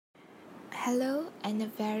Hello and a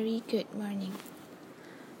very good morning.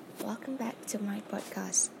 Welcome back to my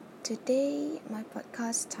podcast. Today, my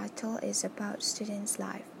podcast title is about students'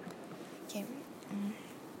 life. Okay.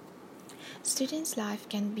 Students' life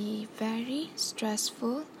can be very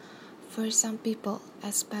stressful for some people,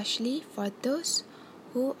 especially for those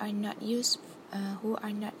who are not used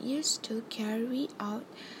to carry out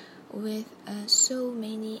with so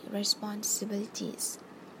many responsibilities.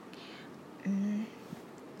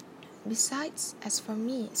 Besides, as for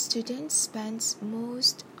me, students spend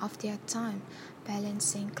most of their time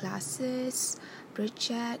balancing classes,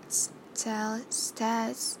 projects,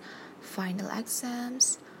 tests, final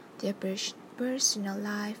exams, their personal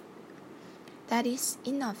life. That is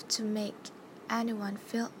enough to make anyone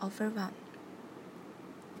feel overwhelmed.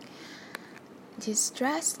 This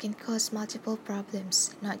stress can cause multiple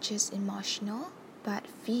problems, not just emotional, but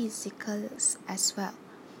physical as well.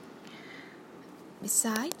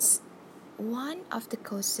 Besides, one of the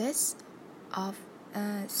causes of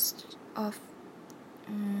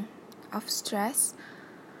stress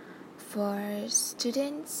for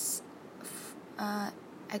students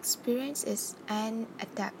experience is an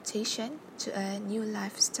adaptation to a new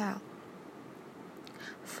lifestyle.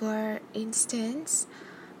 For instance,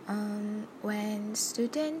 when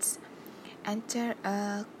students enter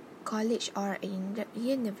a college or a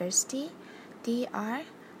university, they are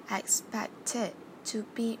expected to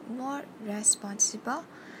be more responsible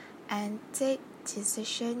and take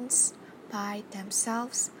decisions by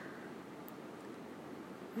themselves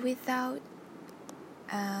without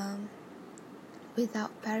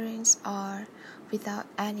parents or without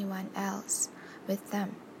anyone else with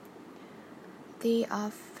them. They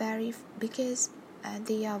are very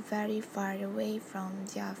far away from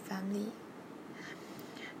their family.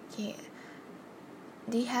 Okay.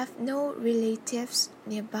 They have no relatives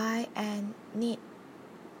nearby and need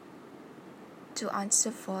to answer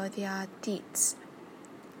for their deeds.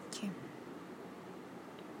 Okay.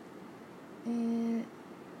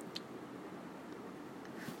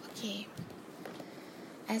 Okay.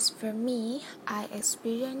 As for me, I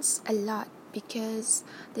experienced a lot because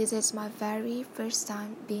this is my very first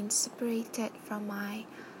time being separated from my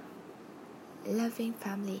loving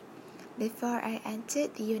family. Before I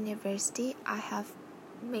entered the university, I have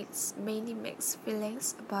many mixed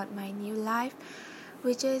feelings about my new life,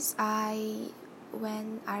 which is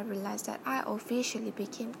when I realized that I officially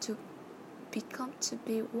become to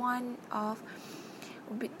be one of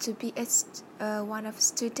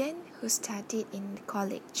student who studied in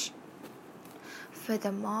college.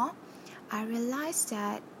 Furthermore, I realized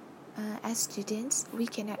that as students we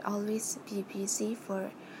cannot always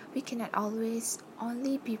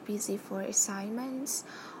only be busy for assignments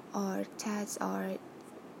or tests or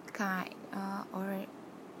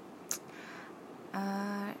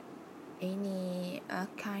any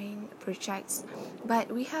kind projects,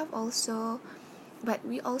 but we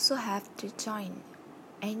also have to join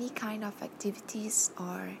any kind of activities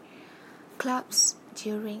or clubs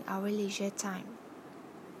during our leisure time.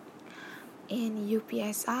 In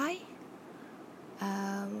UPSI,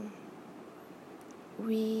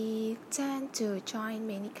 we tend to join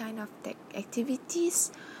many kind of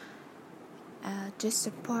activities to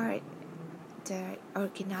support the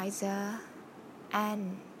organizer,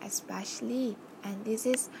 and this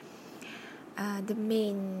is the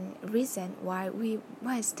main reason why we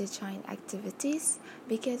must join activities,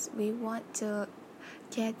 because we want to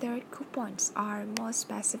gather coupons, or more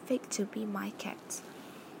specific to be MyCat.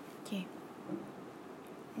 Okay.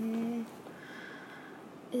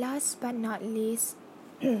 Last but not least,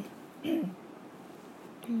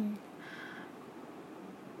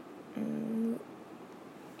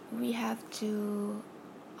 we have to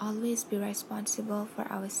always be responsible for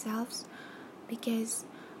ourselves, because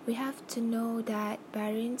we have to know that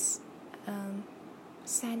parents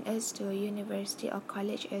send us to a university or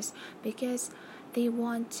college is because they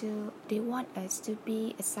want us to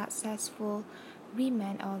be a successful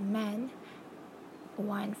women or men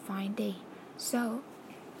one fine day. So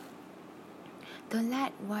don't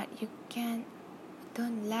let what we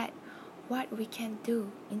can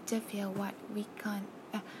do interfere what we can't.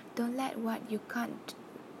 Don't let what you can't.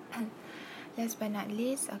 Last but not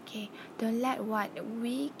least, okay, don't let what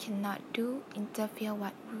we cannot do interfere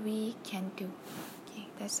what we can do. Okay,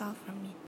 that's all from me.